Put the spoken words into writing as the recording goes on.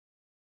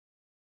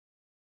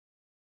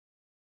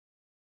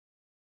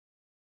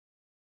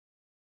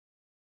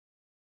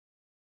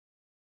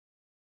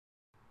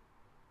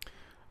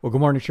Well, good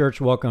morning,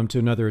 church. Welcome to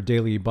another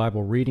daily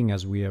Bible reading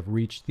as we have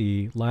reached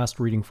the last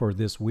reading for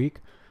this week.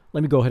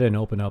 Let me go ahead and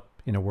open up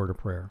in a word of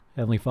prayer.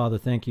 Heavenly Father,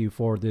 thank you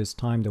for this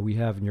time that we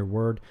have in your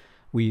word.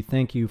 We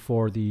thank you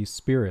for the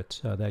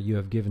Spirit that you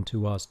have given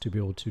to us to be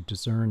able to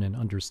discern and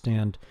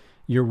understand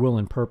your will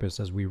and purpose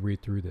as we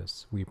read through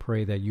this. We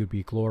pray that you'd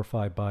be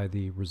glorified by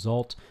the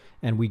result,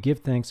 and we give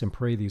thanks and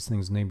pray these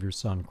things in the name of your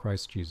Son,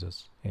 Christ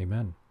Jesus.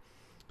 Amen.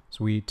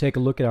 So we take a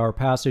look at our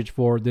passage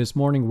for this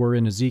morning. We're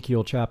in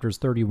Ezekiel chapters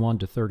 31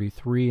 to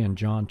 33 and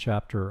John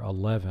chapter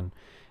 11.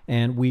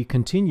 And we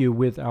continue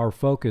with our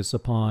focus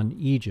upon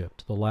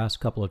Egypt. The last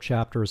couple of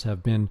chapters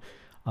have been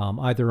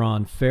either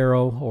on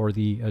Pharaoh or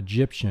the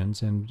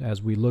Egyptians. And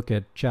as we look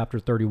at chapter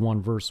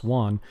 31, verse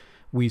 1,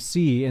 we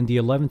see in the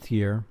 11th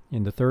year,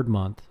 in the 3rd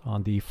month,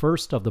 on the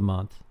 1st of the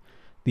month,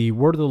 the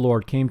word of the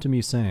Lord came to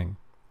me, saying,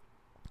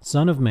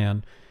 Son of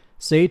man,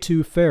 say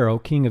to Pharaoh,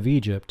 king of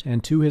Egypt,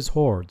 and to his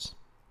hordes,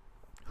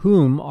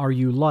 Whom are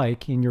you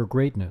like in your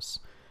greatness?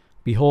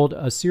 Behold,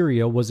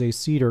 Assyria was a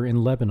cedar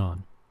in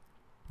Lebanon,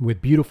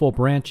 with beautiful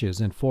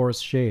branches and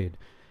forest shade,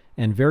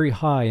 and very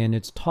high, and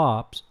its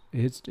top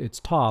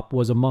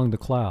was among the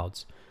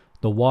clouds.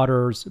 The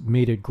waters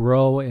made it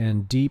grow,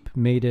 and deep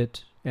made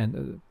it,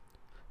 and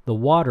the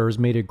waters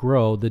made it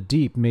grow, the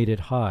deep made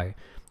it high.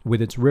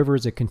 With its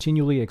rivers it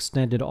continually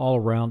extended all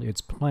around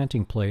its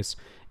planting place,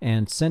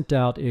 and sent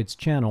out its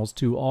channels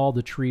to all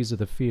the trees of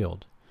the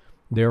field.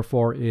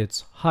 Therefore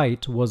its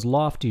height was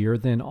loftier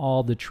than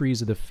all the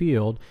trees of the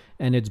field,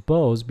 and its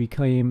boughs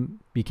became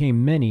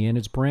many, and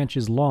its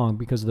branches long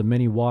because of the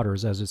many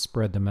waters as it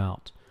spread them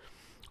out.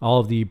 All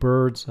of the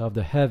birds of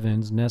the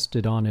heavens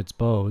nested on its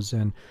boughs,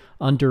 and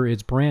under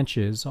its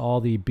branches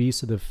all the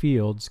beasts of the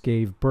fields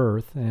gave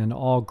birth, and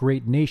all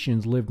great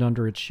nations lived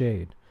under its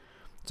shade.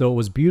 So it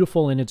was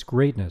beautiful in its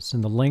greatness,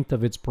 and the length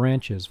of its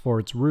branches, for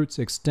its roots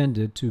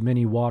extended to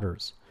many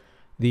waters.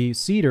 The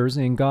cedars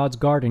in God's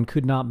garden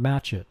could not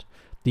match it.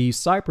 The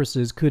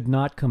cypresses could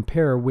not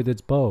compare with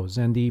its boughs,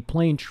 and the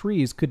plane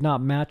trees could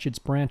not match its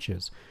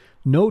branches.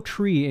 No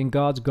tree in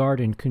God's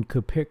garden could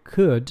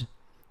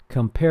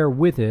compare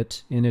with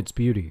it in its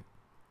beauty.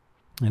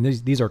 And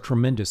these are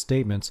tremendous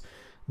statements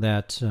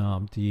that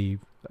the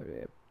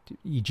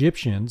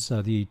Egyptians,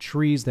 the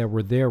trees that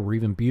were there were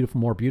even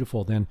more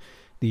beautiful than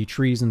the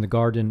trees in the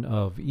Garden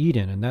of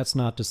Eden. And that's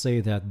not to say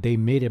that they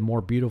made it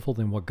more beautiful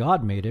than what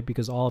God made it,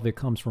 because all of it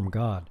comes from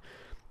God.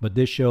 But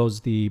this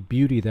shows the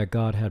beauty that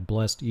God had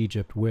blessed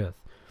Egypt with.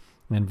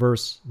 In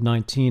verse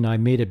 19, I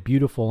made it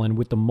beautiful, and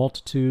with the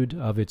multitude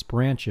of its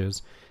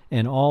branches,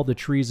 and all the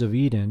trees of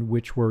Eden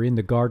which were in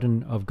the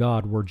garden of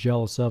God were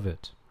jealous of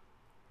it.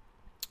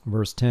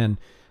 Verse 10,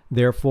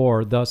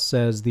 Therefore, thus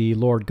says the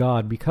Lord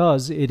God,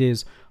 because it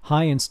is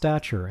high in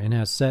stature, and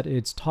has set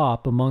its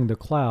top among the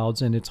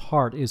clouds, and its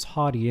heart is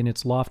haughty in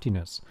its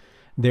loftiness.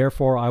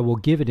 Therefore I will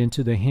give it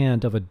into the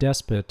hand of a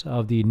despot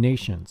of the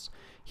nations.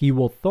 He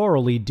will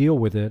thoroughly deal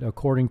with it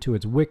according to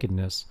its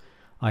wickedness.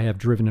 I have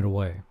driven it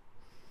away.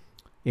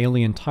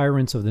 Alien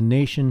tyrants of the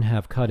nation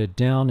have cut it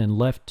down and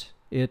left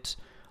it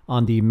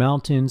on the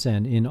mountains,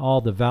 and in all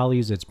the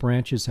valleys its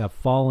branches have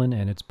fallen,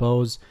 and its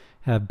boughs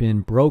have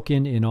been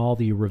broken in all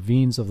the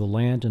ravines of the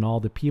land, and all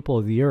the people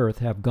of the earth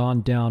have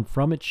gone down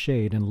from its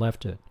shade and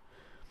left it.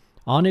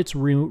 On its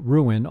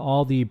ruin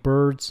all the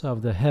birds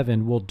of the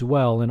heaven will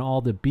dwell, and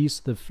all the beasts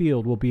of the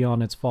field will be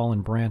on its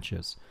fallen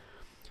branches,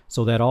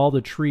 so that all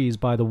the trees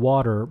by the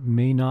water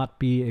may not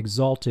be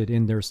exalted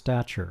in their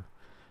stature,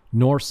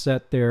 nor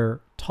set their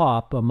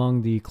top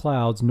among the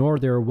clouds, nor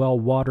their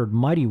well-watered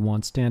mighty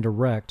ones stand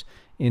erect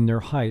in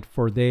their height,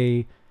 for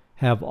they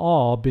have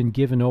all been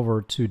given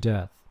over to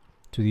death,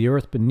 to the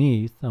earth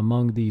beneath,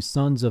 among the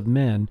sons of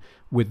men,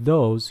 with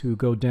those who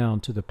go down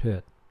to the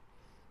pit.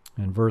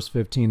 And verse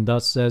 15,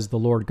 Thus says the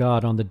Lord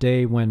God, on the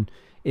day when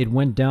it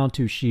went down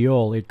to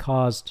Sheol,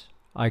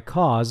 I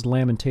caused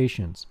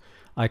lamentations.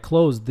 I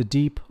closed the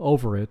deep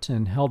over it,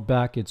 and held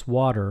back its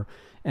water,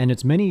 and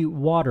its many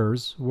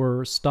waters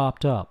were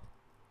stopped up.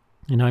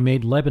 And I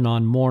made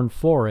Lebanon mourn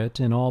for it,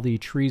 and all the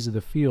trees of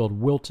the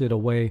field wilted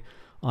away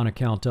on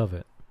account of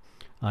it.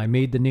 I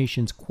made the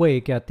nations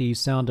quake at the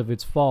sound of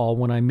its fall,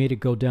 when I made it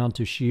go down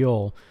to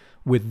Sheol,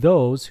 with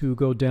those who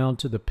go down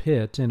to the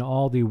pit, and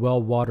all the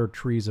well-watered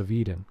trees of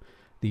Eden.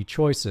 The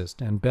choicest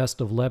and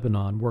best of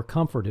Lebanon were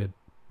comforted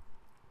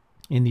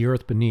in the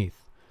earth beneath.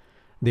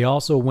 They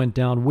also went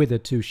down with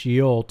it to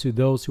Sheol, to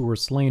those who were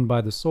slain by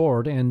the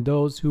sword, and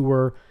those who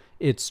were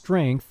its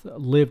strength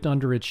lived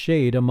under its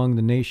shade among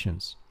the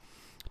nations.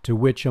 To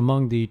which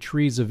among the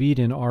trees of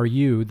Eden are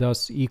you,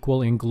 thus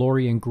equal in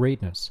glory and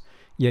greatness?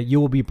 Yet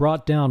you will be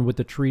brought down with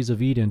the trees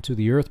of Eden to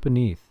the earth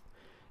beneath.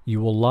 You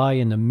will lie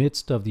in the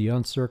midst of the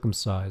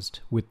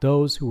uncircumcised, with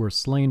those who were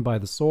slain by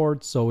the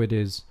sword. So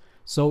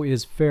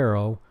is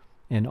Pharaoh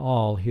and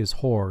all his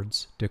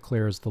hordes,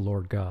 declares the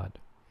Lord God.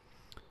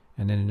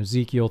 And then in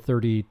Ezekiel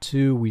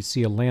 32, we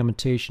see a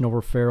lamentation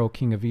over Pharaoh,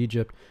 king of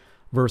Egypt.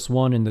 Verse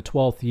 1, In the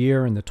 12th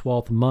year, in the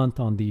 12th month,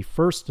 on the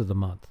 1st of the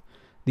month,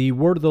 the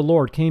word of the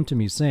Lord came to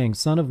me, saying,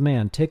 Son of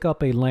man, take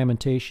up a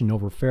lamentation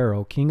over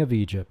Pharaoh, king of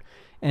Egypt,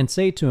 and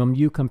say to him,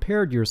 You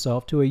compared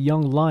yourself to a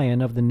young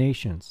lion of the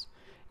nations.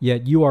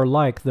 Yet you are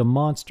like the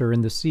monster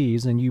in the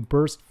seas, and you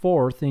burst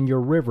forth in your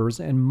rivers,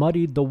 and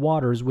muddied the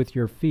waters with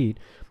your feet,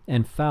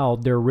 and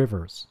fouled their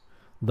rivers.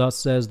 Thus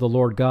says the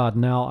Lord God,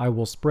 Now I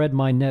will spread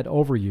my net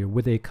over you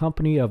with a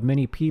company of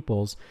many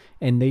peoples,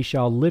 and they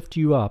shall lift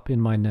you up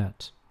in my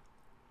net.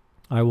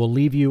 I will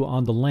leave you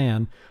on the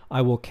land,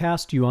 I will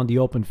cast you on the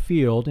open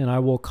field, and I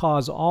will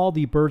cause all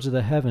the birds of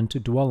the heaven to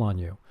dwell on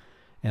you,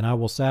 and I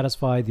will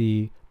satisfy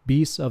the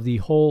beasts of the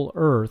whole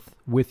earth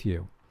with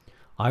you.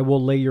 I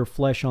will lay your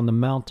flesh on the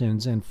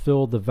mountains and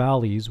fill the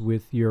valleys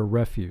with your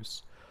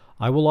refuse.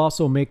 I will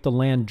also make the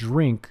land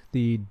drink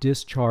the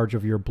discharge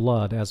of your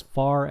blood as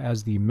far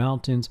as the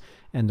mountains,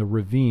 and the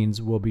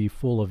ravines will be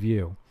full of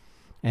you.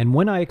 And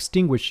when I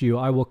extinguish you,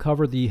 I will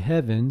cover the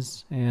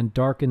heavens and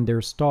darken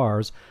their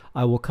stars.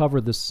 I will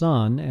cover the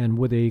sun and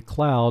with a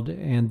cloud,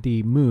 and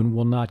the moon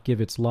will not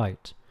give its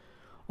light.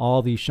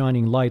 All the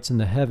shining lights in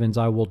the heavens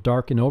I will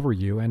darken over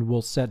you, and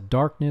will set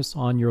darkness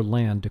on your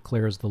land,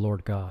 declares the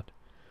Lord God.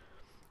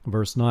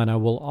 Verse 9, I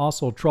will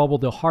also trouble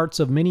the hearts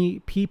of many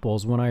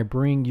peoples when I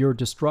bring your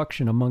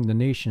destruction among the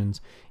nations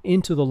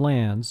into the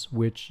lands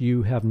which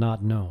you have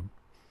not known.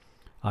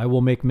 I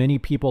will make many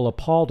people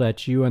appalled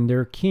at you, and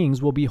their kings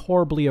will be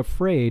horribly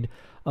afraid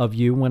of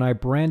you when I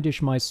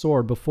brandish my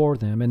sword before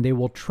them, and they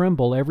will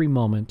tremble every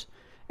moment,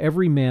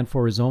 every man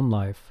for his own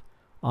life,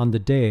 on the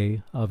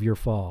day of your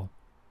fall.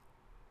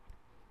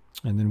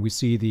 And then we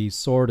see the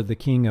sword of the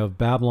king of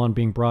Babylon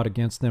being brought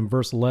against them.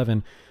 Verse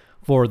 11,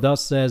 For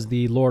thus says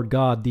the Lord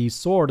God, The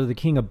sword of the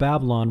king of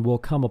Babylon will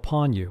come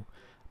upon you.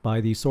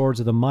 By the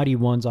swords of the mighty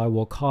ones I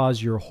will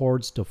cause your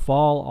hordes to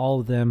fall. All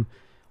of them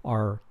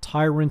are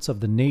tyrants of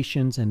the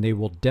nations, and they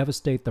will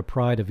devastate the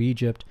pride of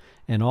Egypt,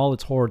 and all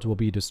its hordes will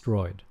be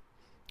destroyed.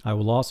 I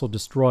will also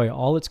destroy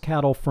all its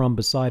cattle from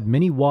beside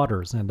many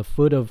waters, and the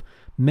foot of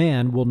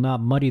man will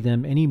not muddy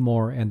them any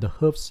more, and the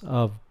hoofs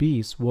of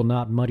beasts will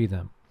not muddy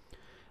them.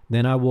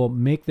 Then I will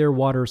make their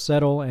water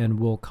settle, and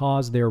will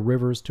cause their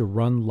rivers to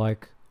run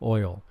like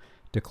oil,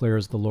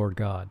 declares the Lord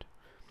God.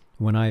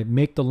 When I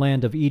make the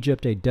land of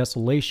Egypt a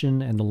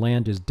desolation, and the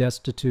land is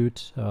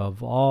destitute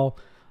of all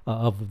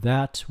of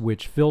that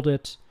which filled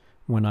it,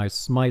 when I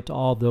smite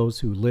all those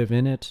who live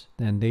in it,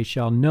 then they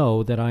shall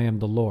know that I am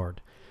the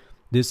Lord.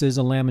 This is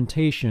a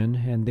lamentation,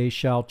 and they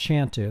shall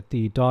chant it.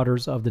 The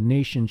daughters of the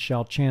nations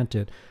shall chant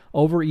it.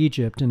 Over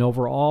Egypt and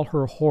over all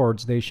her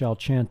hordes they shall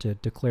chant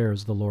it,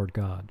 declares the Lord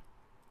God.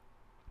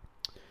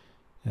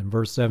 And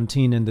verse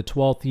 17, In the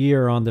 12th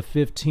year, on the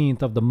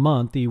 15th of the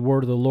month, the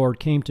word of the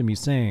Lord came to me,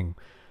 saying,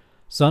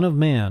 Son of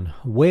man,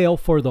 wail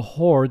for the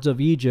hordes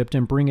of Egypt,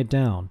 and bring it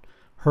down,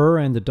 her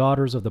and the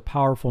daughters of the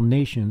powerful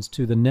nations,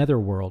 to the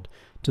netherworld,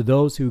 to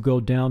those who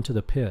go down to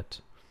the pit.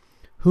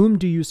 Whom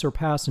do you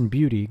surpass in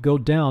beauty? Go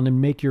down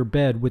and make your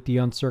bed with the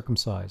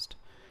uncircumcised.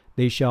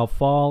 They shall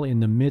fall in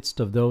the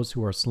midst of those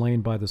who are slain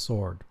by the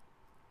sword.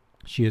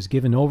 She is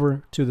given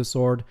over to the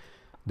sword.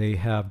 They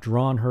have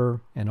drawn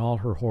her and all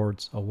her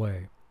hordes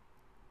away.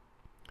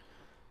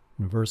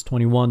 In verse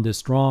 21, The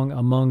strong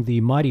among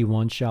the mighty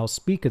ones shall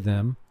speak of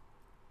them,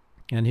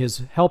 and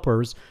his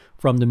helpers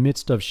from the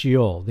midst of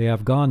Sheol. They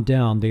have gone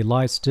down, they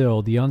lie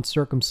still, the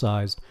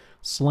uncircumcised,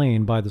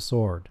 slain by the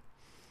sword.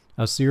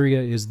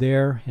 Assyria is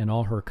there, and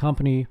all her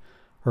company.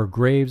 Her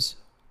graves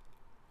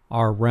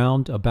are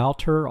round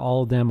about her.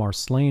 All of them are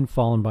slain,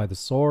 fallen by the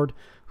sword,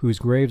 whose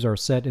graves are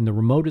set in the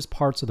remotest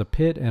parts of the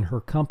pit, and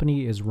her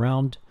company is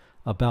round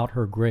about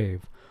her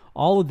grave.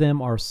 All of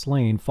them are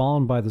slain,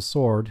 fallen by the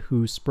sword,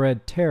 who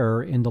spread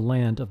terror in the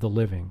land of the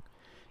living.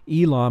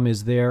 Elam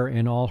is there,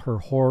 and all her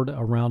horde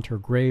around her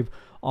grave,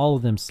 all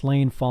of them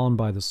slain, fallen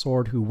by the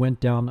sword, who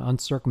went down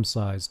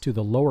uncircumcised to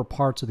the lower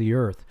parts of the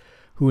earth,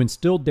 who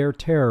instilled their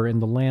terror in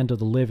the land of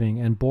the living,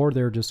 and bore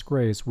their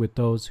disgrace with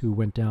those who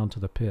went down to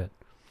the pit.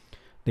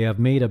 They have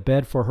made a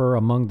bed for her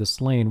among the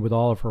slain with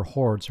all of her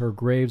hordes. Her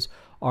graves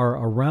are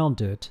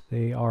around it.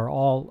 They are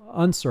all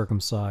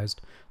uncircumcised,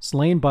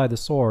 slain by the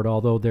sword,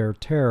 although their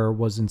terror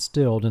was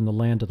instilled in the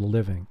land of the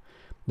living.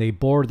 They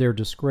bore their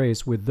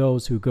disgrace with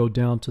those who go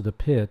down to the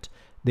pit.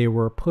 They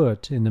were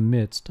put in the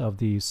midst of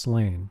the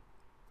slain.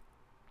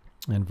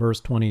 And verse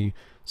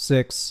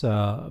 26,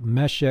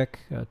 Meshech,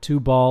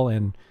 Tubal,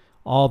 and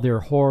all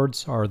their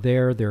hordes are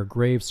there. Their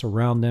graves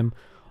surround them.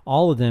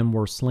 All of them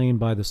were slain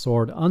by the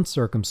sword,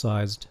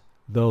 uncircumcised,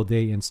 though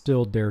they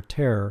instilled their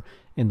terror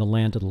in the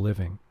land of the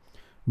living.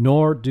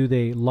 Nor do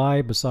they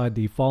lie beside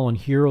the fallen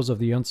heroes of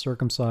the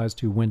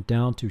uncircumcised who went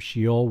down to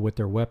Sheol with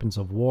their weapons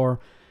of war,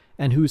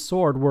 and whose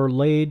sword were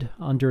laid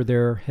under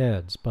their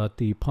heads, but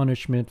the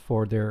punishment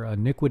for their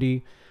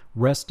iniquity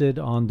rested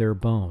on their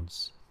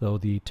bones, though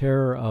the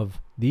terror of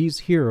these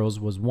heroes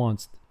was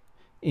once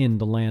in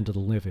the land of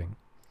the living.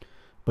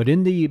 But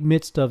in the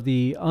midst of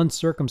the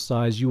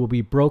uncircumcised you will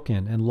be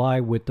broken, and lie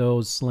with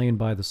those slain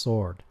by the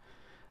sword.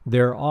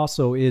 There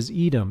also is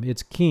Edom,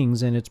 its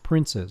kings and its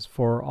princes,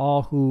 for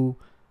all who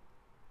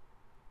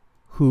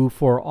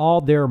for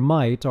all their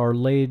might are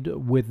laid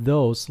with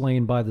those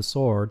slain by the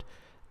sword.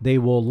 They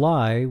will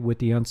lie with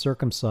the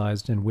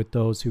uncircumcised and with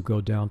those who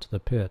go down to the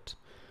pit.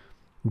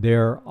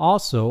 There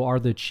also are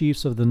the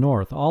chiefs of the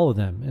north, all of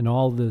them, and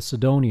all the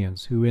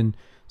Sidonians, who in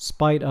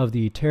spite of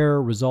the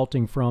terror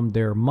resulting from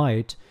their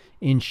might,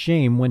 in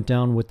shame went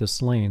down with the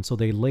slain. So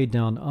they laid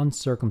down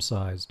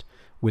uncircumcised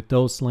with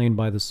those slain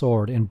by the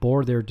sword, and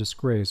bore their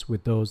disgrace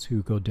with those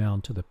who go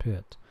down to the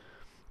pit.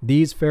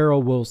 These Pharaoh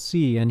will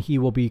see, and he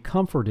will be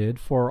comforted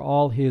for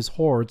all his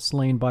horde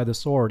slain by the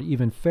sword,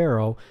 even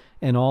Pharaoh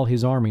and all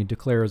his army,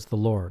 declares the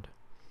Lord.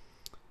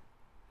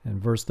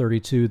 And verse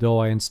 32, though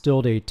I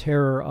instilled a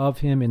terror of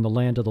him in the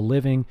land of the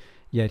living,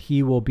 yet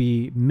he will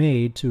be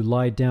made to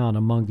lie down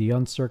among the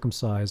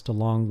uncircumcised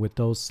along with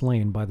those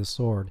slain by the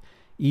sword,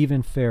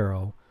 even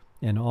Pharaoh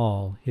and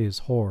all his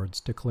hordes,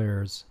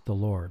 declares the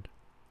Lord.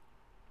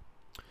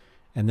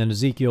 And then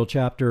Ezekiel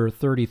chapter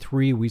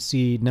 33, we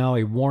see now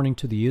a warning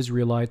to the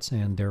Israelites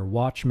and their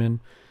watchmen.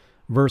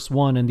 Verse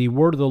 1, and the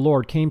word of the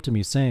Lord came to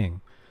me,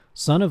 saying,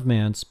 Son of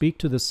man, speak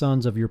to the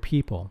sons of your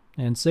people,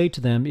 and say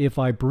to them, if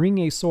I bring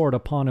a sword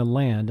upon a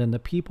land, and the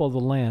people of the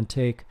land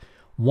take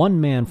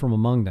one man from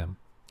among them,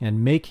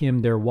 and make him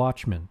their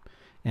watchman,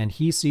 and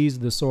he sees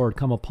the sword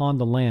come upon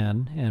the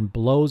land, and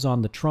blows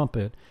on the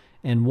trumpet,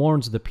 and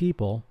warns the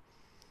people,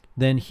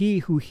 then he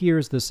who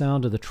hears the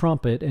sound of the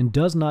trumpet and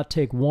does not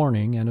take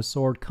warning, and a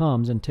sword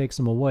comes and takes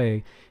him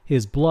away,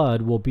 his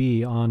blood will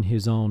be on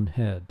his own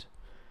head.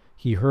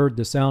 He heard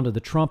the sound of the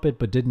trumpet,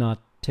 but did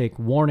not take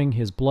warning,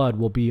 his blood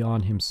will be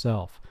on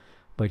himself.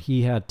 But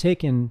had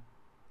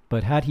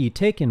he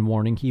taken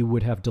warning, he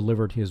would have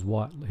delivered his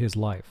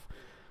life.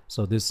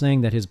 So this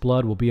saying that his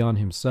blood will be on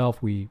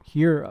himself, we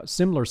hear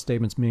similar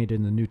statements made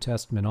in the New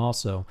Testament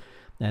also,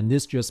 and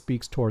this just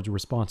speaks towards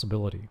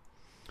responsibility.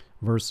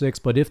 Verse 6,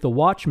 but if the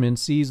watchman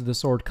sees the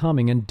sword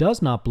coming and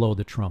does not blow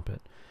the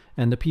trumpet,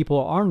 and the people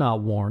are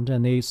not warned,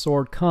 and a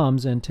sword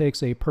comes and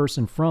takes a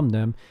person from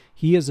them,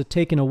 he is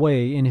taken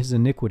away in his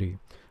iniquity.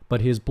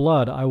 But his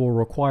blood I will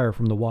require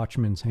from the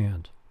watchman's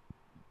hand.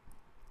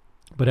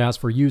 But as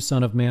for you,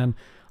 son of man,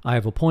 I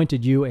have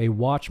appointed you a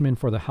watchman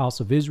for the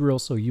house of Israel,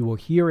 so you will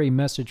hear a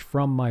message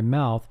from my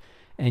mouth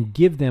and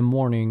give them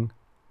warning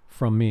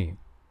from me.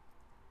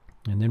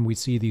 And then we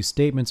see these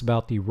statements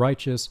about the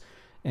righteous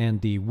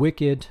and the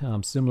wicked,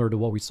 similar to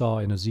what we saw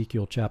in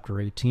Ezekiel chapter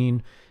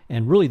 18.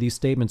 And really these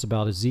statements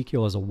about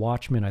Ezekiel as a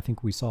watchman, I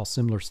think we saw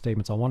similar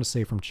statements, I want to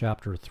say from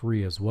chapter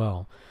 3 as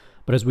well.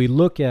 But as we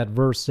look at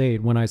verse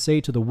 8, when I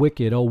say to the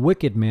wicked, O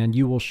wicked man,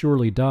 you will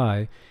surely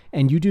die,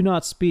 and you do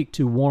not speak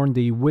to warn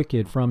the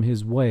wicked from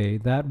his way,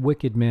 that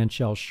wicked man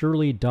shall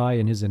surely die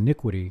in his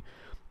iniquity,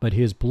 but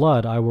his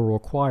blood I will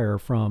require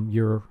from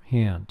your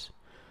hand.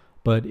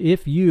 But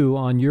if you,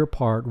 on your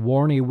part,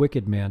 warn a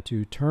wicked man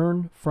to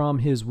turn from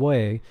his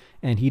way,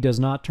 and he does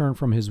not turn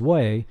from his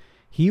way,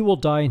 he will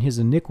die in his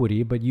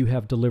iniquity, but you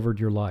have delivered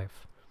your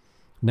life.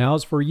 Now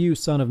as for you,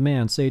 son of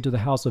man, say to the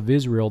house of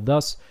Israel,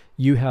 thus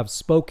you have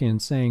spoken,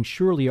 saying,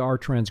 surely our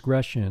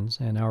transgressions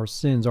and our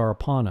sins are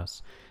upon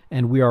us,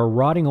 and we are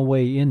rotting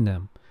away in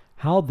them.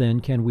 How then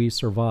can we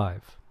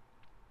survive?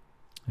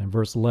 And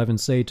verse 11,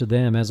 say to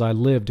them, as I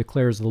live,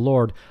 declares the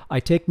Lord,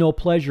 I take no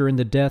pleasure in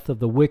the death of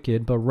the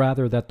wicked, but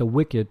rather that the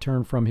wicked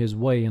turn from his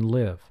way and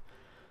live.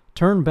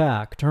 Turn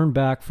back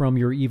from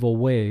your evil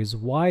ways.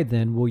 Why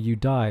then will you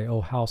die,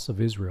 O house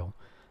of Israel?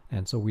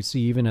 And so we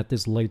see even at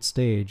this late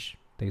stage,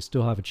 they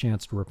still have a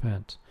chance to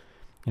repent.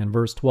 And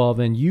verse 12,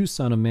 and you,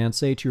 son of man,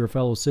 say to your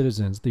fellow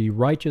citizens, the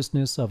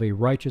righteousness of a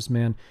righteous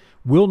man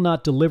will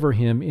not deliver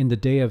him in the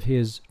day of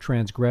his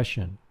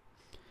transgression.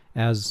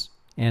 As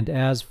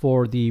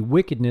for the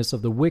wickedness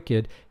of the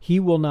wicked, he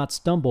will not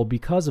stumble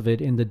because of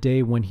it in the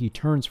day when he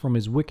turns from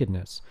his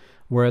wickedness,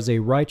 whereas a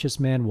righteous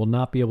man will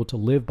not be able to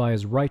live by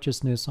his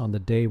righteousness on the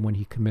day when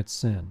he commits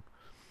sin.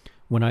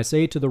 When I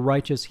say to the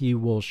righteous, he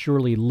will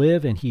surely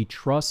live, and he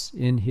trusts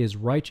in his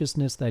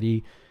righteousness that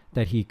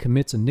he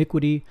commits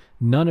iniquity,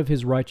 none of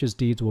his righteous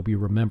deeds will be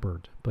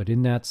remembered, but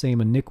in that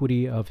same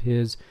iniquity of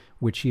his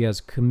which he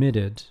has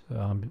committed,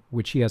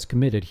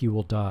 he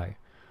will die.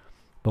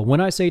 But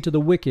when I say to the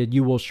wicked,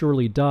 you will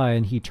surely die,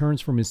 and he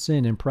turns from his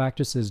sin and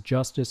practices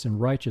justice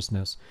and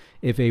righteousness,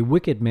 if a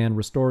wicked man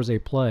restores a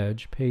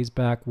pledge, pays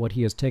back what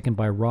he has taken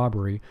by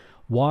robbery,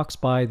 walks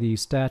by the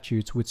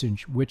statutes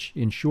which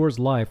ensures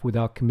life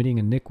without committing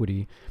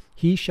iniquity,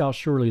 he shall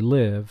surely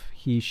live,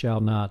 he shall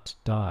not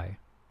die.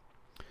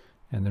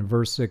 And then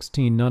verse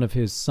 16, none of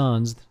his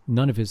sins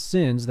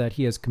that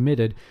he has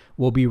committed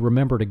will be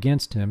remembered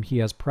against him. He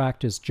has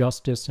practiced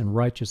justice and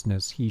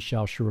righteousness, he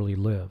shall surely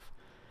live.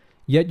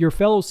 Yet your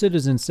fellow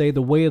citizens say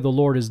the way of the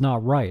Lord is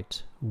not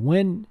right,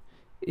 when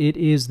it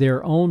is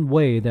their own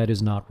way that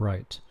is not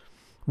right.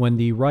 When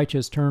the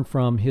righteous turn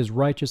from his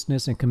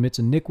righteousness and commits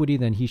iniquity,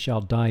 then he shall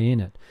die in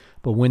it.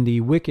 But when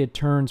the wicked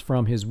turns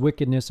from his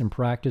wickedness and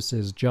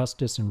practices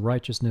justice and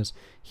righteousness,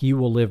 he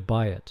will live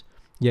by it.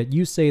 Yet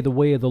you say the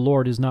way of the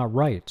Lord is not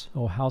right.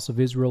 O house of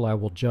Israel, I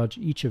will judge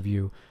each of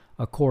you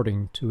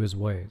according to his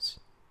ways.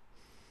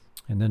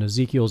 And then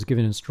Ezekiel is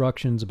given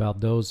instructions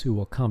about those who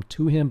will come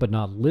to him but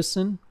not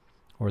listen,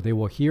 or they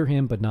will hear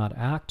him but not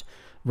act.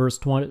 Verse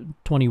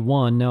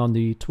 21, now in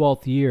the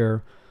 12th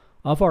year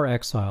of our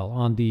exile,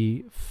 on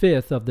the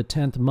 5th of the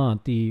 10th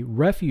month, the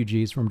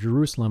refugees from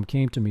Jerusalem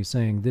came to me,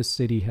 saying, This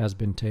city has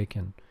been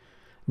taken.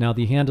 Now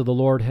the hand of the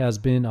Lord has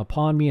been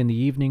upon me in the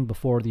evening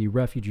before the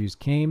refugees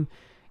came,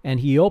 and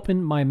he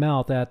opened my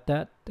mouth at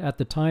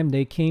the time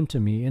they came to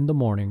me in the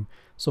morning.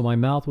 So my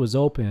mouth was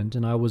opened,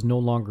 and I was no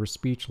longer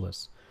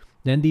speechless.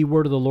 Then the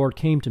word of the Lord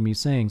came to me,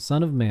 saying,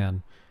 Son of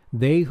man,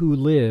 they who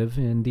live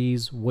in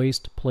these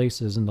waste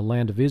places in the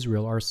land of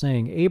Israel are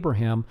saying,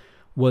 Abraham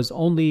was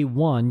only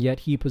one,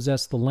 yet he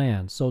possessed the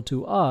land. So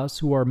to us,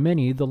 who are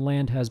many, the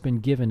land has been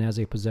given as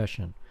a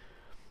possession.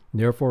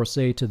 Therefore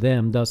say to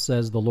them, Thus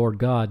says the Lord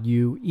God,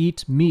 You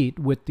eat meat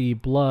with the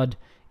blood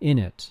in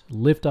it.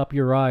 Lift up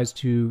your eyes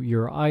to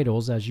your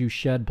idols as you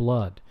shed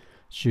blood.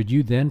 Should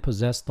you then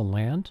possess the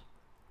land?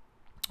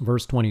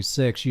 Verse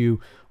 26,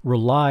 You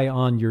rely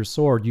on your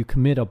sword, you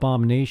commit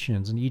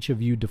abominations, and each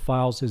of you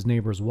defiles his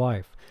neighbor's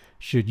wife.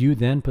 Should you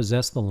then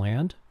possess the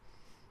land?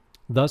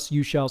 Thus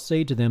you shall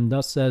say to them,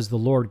 Thus says the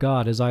Lord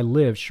God, As I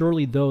live,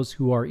 surely those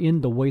who are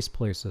in the waste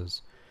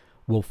places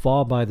will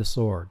fall by the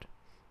sword.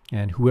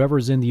 And whoever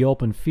is in the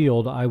open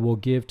field I will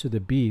give to the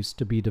beasts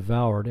to be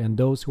devoured, and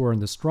those who are in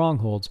the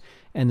strongholds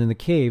and in the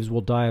caves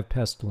will die of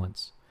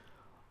pestilence.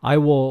 I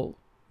will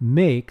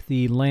make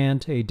the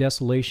land a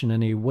desolation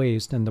and a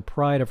waste, and the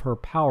pride of her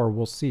power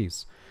will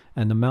cease,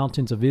 and the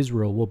mountains of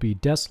Israel will be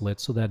desolate,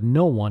 so that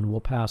no one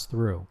will pass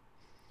through.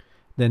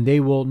 Then they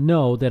will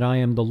know that I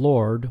am the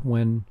Lord,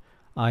 when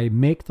I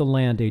make the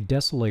land a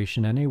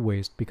desolation and a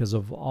waste, because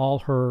of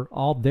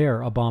all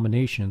their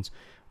abominations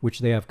which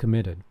they have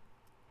committed.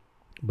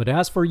 But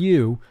as for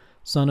you,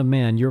 Son of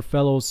man, your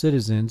fellow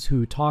citizens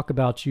who talk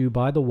about you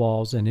by the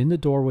walls and in the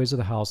doorways of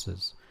the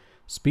houses,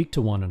 speak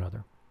to one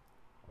another,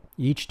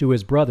 each to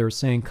his brother,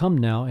 saying, Come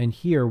now and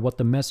hear what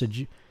the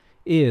message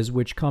is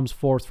which comes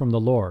forth from the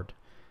Lord.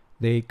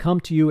 They come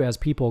to you as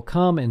people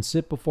come and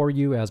sit before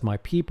you as my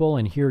people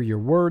and hear your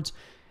words,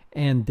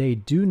 and they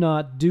do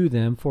not do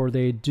them, for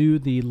they do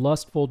the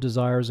lustful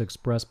desires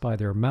expressed by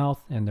their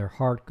mouth, and their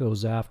heart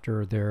goes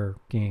after their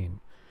gain.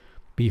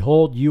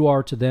 Behold, you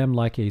are to them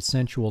like a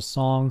sensual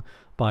song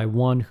by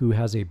one who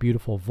has a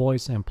beautiful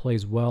voice and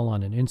plays well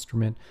on an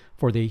instrument,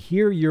 for they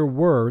hear your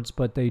words,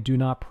 but they do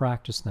not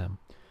practice them.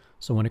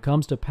 So when it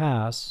comes to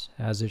pass,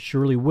 as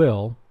surely it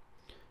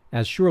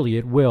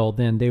will,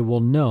 then they will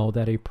know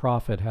that a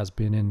prophet has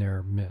been in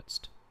their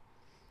midst.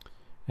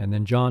 And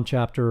then John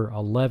chapter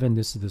 11,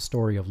 this is the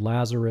story of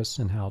Lazarus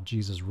and how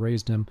Jesus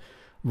raised him.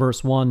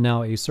 Verse 1,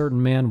 Now a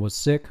certain man was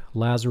sick,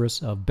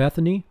 Lazarus of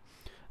Bethany,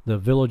 the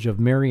village of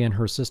Mary and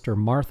her sister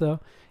Martha.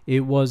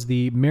 It was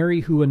the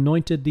Mary who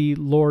anointed the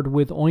Lord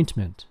with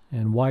ointment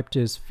and wiped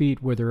his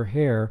feet with her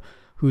hair,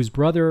 whose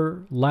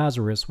brother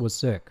Lazarus was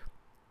sick.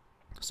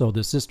 So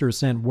the sisters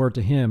sent word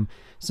to him,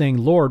 saying,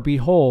 Lord,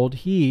 behold,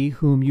 he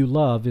whom you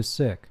love is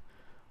sick.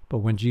 But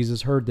when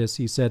Jesus heard this,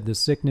 he said, The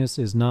sickness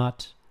is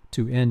not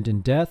to end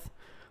in death,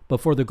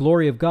 but for the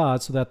glory of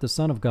God, so that the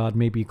Son of God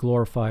may be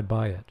glorified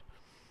by it.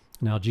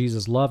 Now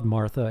Jesus loved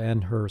Martha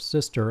and her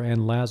sister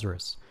and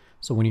Lazarus.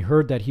 So when he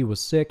heard that he was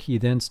sick, he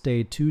then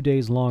stayed 2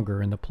 days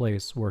longer in the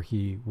place where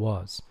he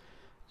was.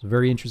 It's a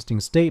very interesting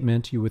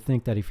statement. You would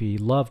think that if he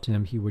loved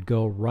him, he would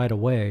go right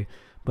away,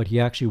 but he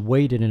actually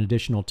waited an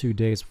additional 2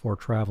 days before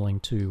traveling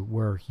to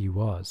where he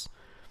was.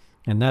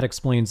 And that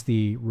explains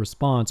the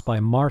response by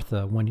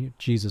Martha when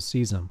Jesus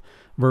sees him.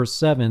 Verse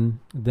 7,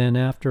 Then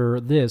after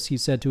this he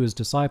said to his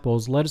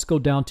disciples, Let us go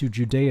down to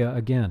Judea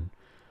again.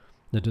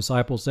 The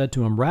disciples said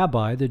to him,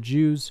 Rabbi, the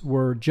Jews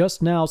were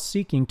just now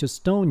seeking to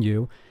stone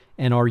you,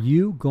 and are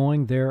you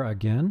going there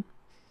again?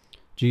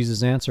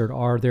 Jesus answered,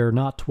 Are there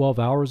not 12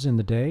 hours in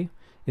the day?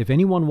 If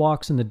anyone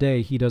walks in the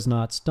day, he does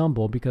not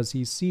stumble, because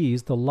he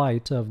sees the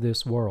light of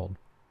this world.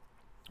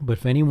 But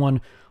if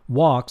anyone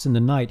walks in the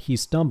night, he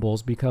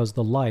stumbles, because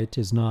the light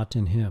is not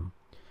in him.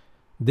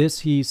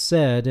 This he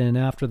said, and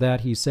after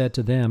that he said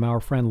to them, Our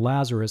friend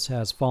Lazarus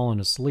has fallen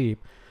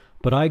asleep,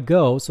 but I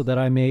go so that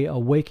I may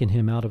awaken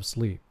him out of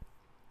sleep.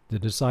 The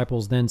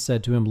disciples then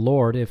said to him,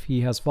 Lord, if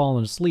he has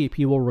fallen asleep,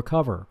 he will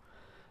recover.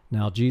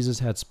 Now Jesus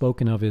had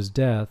spoken of his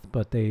death,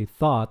 but they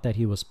thought that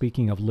he was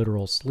speaking of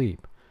literal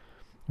sleep.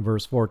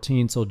 Verse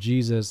 14, So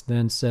Jesus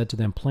then said to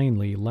them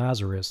plainly,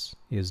 Lazarus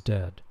is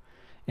dead.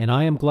 And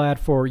I am glad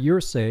for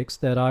your sakes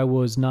that I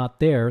was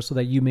not there, so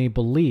that you may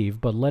believe,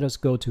 but let us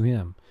go to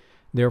him.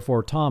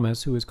 Therefore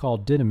Thomas, who is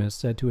called Didymus,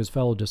 said to his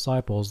fellow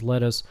disciples,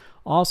 Let us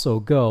also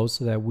go,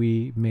 so that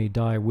we may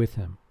die with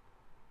him.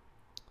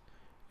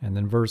 And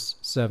then verse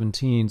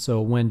 17, So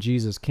when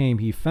Jesus came,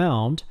 he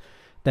found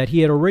that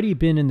he had already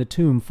been in the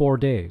tomb 4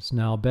 days.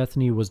 Now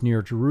Bethany was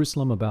near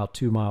Jerusalem, about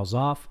 2 miles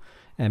off,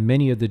 and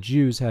many of the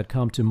Jews had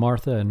come to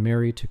Martha and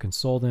Mary to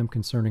console them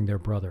concerning their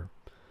brother.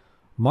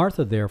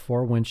 Martha,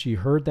 therefore, when she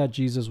heard that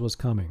Jesus was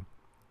coming,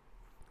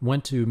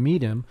 went to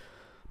meet him,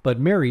 but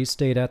Mary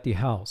stayed at the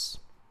house.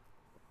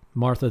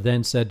 Martha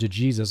then said to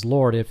Jesus,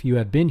 Lord, if you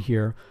had been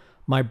here,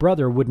 my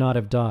brother would not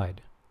have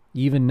died.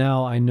 Even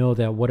now I know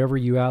that whatever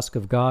you ask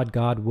of God,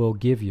 God will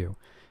give you.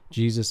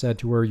 Jesus said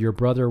to her, "Your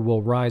brother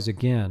will rise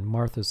again."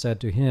 Martha said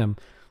to him,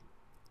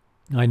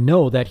 "I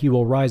know that he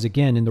will rise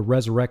again in the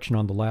resurrection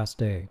on the last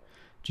day."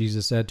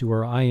 Jesus said to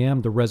her, "I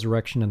am the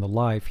resurrection and the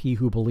life. He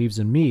who believes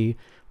in me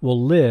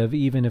will live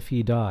even if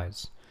he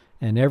dies.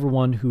 And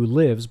everyone who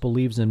lives,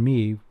 believes in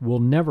me, will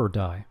never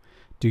die.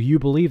 Do you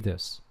believe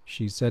this?"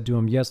 She said to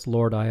him, "Yes,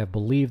 Lord, I have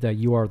believed that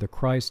you are the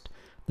Christ,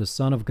 the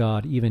Son of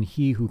God, even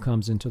he who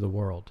comes into the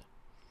world."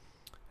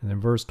 And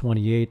then verse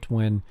 28,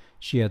 when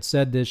she had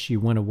said this, she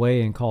went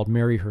away and called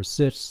Mary her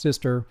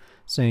sister,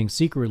 saying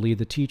secretly,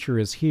 "The teacher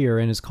is here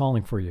and is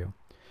calling for you."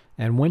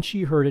 And when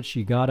she heard it,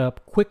 she got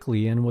up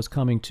quickly and was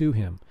coming to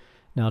him.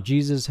 Now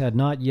Jesus had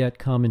not yet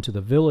come into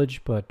the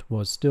village, but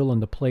was still in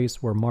the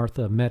place where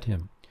Martha met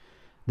him.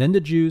 Then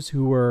the Jews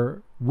who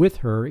were with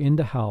her in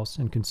the house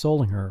and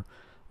consoling her,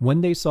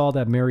 when they saw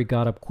that Mary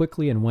got up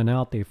quickly and went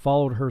out, they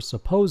followed her,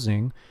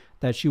 supposing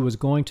that she was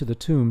going to the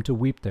tomb to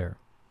weep there.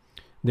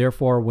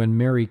 Therefore, when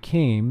Mary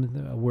came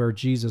where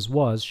Jesus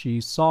was,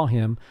 she saw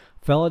him,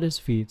 fell at his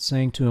feet,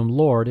 saying to him,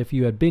 "Lord, if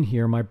you had been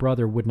here, my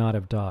brother would not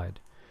have died."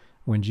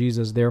 When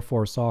Jesus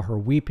therefore saw her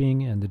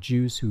weeping, and the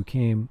Jews who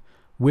came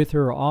with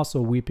her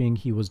also weeping,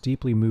 he was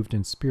deeply moved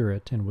in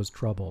spirit and was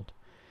troubled,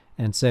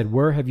 and said,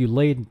 "Where have you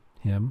laid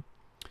him?"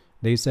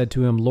 They said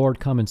to him,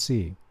 "Lord, come and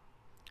see."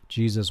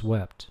 Jesus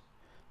wept.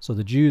 So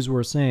the Jews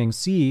were saying,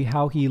 "See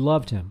how he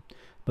loved him."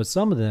 But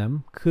some of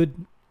them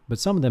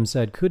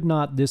said, "Could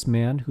not this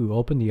man who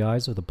opened the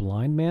eyes of the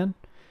blind man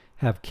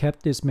have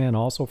kept this man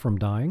also from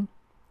dying?"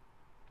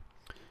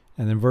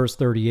 And then verse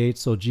 38,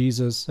 so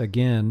Jesus,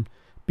 again,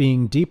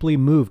 being deeply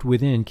moved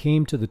within,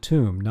 came to the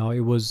tomb. Now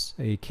it was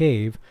a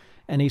cave,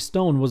 and a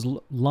stone was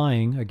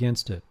lying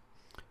against it.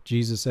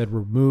 Jesus said,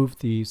 "Remove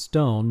the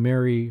stone."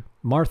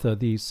 Martha,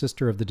 the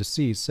sister of the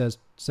deceased,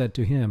 said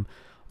to him,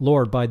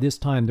 "Lord, by this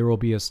time there will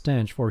be a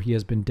stench, for he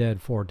has been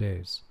dead 4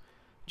 days."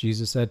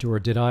 Jesus said to her,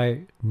 "Did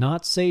I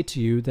not say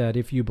to you that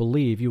if you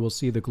believe, you will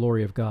see the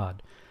glory of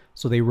God?"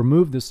 So they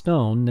removed the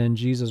stone. Then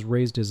Jesus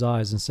raised his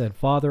eyes and said,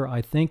 "Father,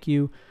 I thank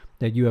you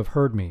that you have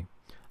heard me.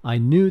 I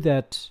knew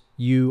that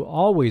you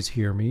always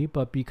hear me,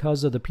 but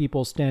because of the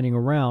people standing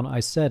around,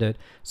 I said it,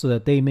 so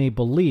that they may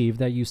believe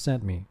that you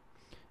sent me."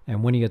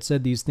 And when he had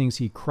said these things,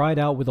 he cried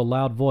out with a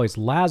loud voice,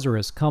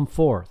 "Lazarus, come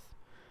forth."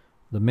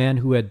 The man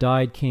who had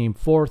died came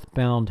forth,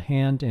 bound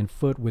hand and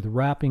foot with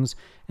wrappings,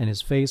 and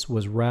his face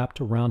was wrapped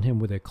around him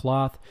with a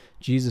cloth.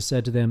 Jesus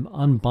said to them,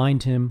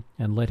 "Unbind him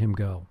and let him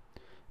go."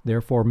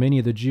 Therefore many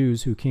of the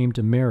Jews who came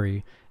to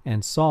Mary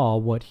and saw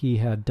what he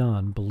had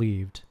done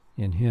believed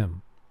in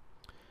him.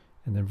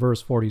 And then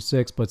verse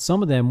 46, but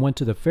some of them went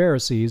to the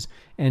Pharisees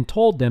and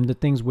told them the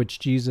things which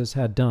Jesus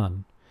had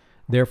done.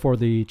 Therefore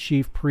the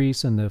chief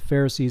priests and the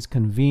Pharisees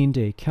convened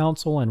a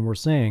council and were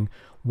saying,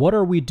 "What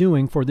are we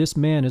doing? For this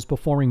man is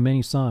performing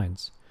many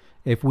signs.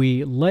 If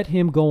we let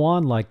him go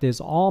on like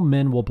this, all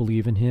men will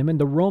believe in him, and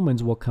the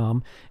Romans will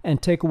come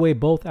and take away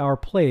both our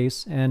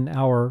place and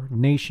our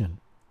nation."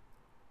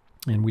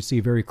 And we see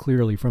very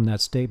clearly from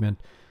that statement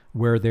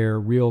where their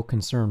real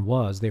concern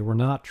was. They were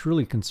not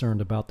truly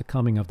concerned about the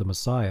coming of the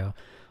Messiah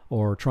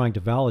or trying to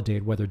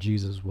validate whether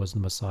Jesus was the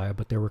Messiah,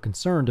 but they were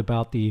concerned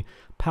about the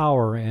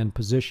power and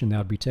position that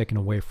would be taken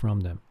away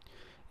from them.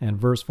 And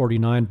verse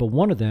 49, but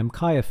one of them,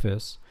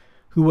 Caiaphas,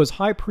 who was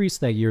high priest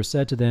that year,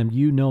 said to them,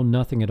 "You know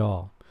nothing at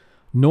all,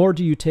 nor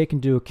do you take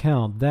into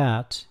account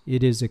that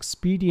it is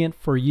expedient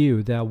for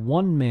you that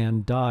one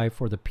man die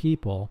for the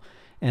people,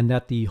 and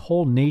that the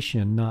whole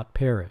nation not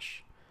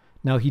perish."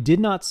 Now he did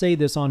not say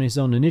this on his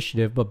own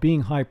initiative, but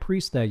being high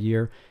priest that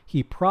year,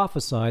 he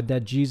prophesied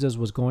that Jesus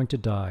was going to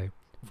die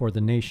for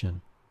the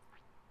nation.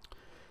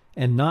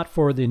 And not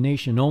for the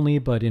nation only,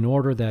 but in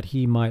order that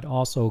he might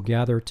also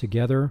gather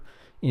together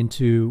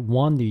into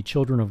one the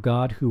children of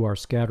God who are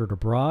scattered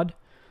abroad,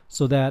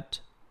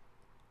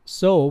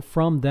 so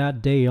from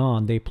that day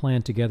on they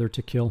planned together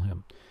to kill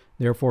him.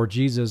 Therefore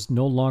Jesus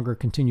no longer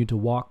continued to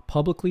walk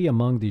publicly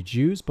among the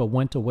Jews, but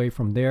went away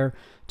from there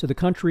to the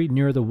country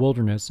near the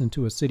wilderness,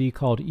 into a city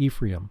called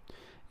Ephraim,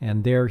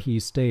 and there he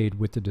stayed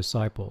with the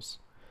disciples.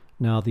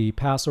 Now the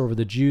Passover of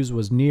the Jews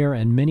was near,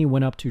 and many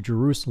went up to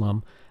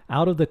Jerusalem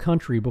out of the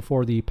country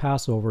before the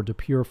Passover to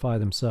purify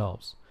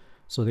themselves.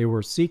 So they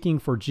were seeking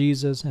for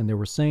Jesus, and they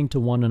were saying to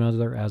one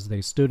another as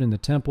they stood in the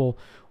temple,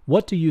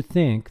 "What do you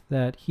think,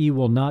 that he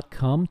will not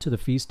come to the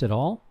feast at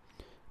all?"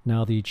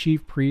 Now the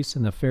chief priests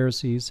and the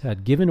Pharisees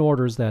had given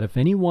orders that if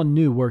anyone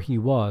knew where he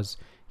was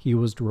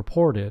to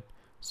report it,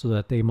 so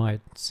that they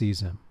might seize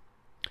him.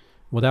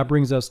 Well, that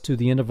brings us to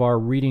the end of our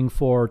reading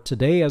for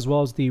today, as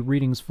well as the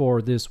readings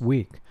for this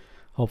week.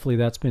 Hopefully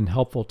that's been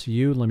helpful to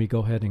you. Let me go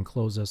ahead and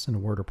close us in a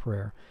word of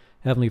prayer.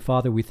 Heavenly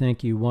Father, we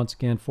thank you once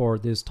again for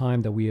this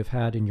time that we have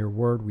had in your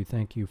word. We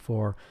thank you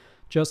for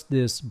just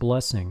this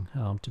blessing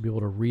to be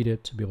able to read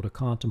it, to be able to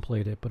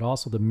contemplate it, but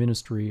also the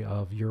ministry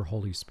of your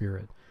Holy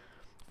Spirit.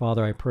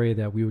 Father, I pray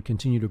that we would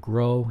continue to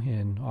grow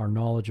in our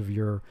knowledge of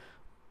your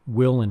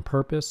will and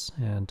purpose,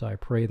 and I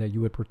pray that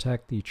you would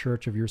protect the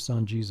church of your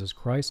Son, Jesus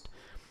Christ.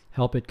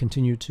 Help it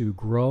continue to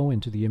grow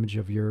into the image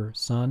of your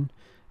Son,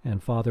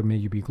 And Father, may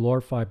you be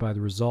glorified by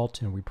the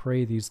result, and we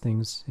pray these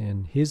things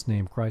in his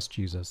name, Christ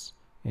Jesus.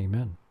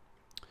 Amen.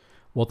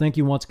 Well, thank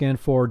you once again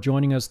for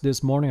joining us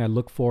this morning. I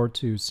look forward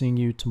to seeing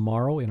you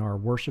tomorrow in our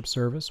worship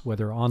service,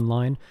 whether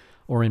online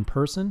or in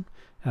person.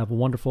 Have a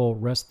wonderful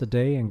rest of the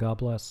day, and God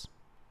bless.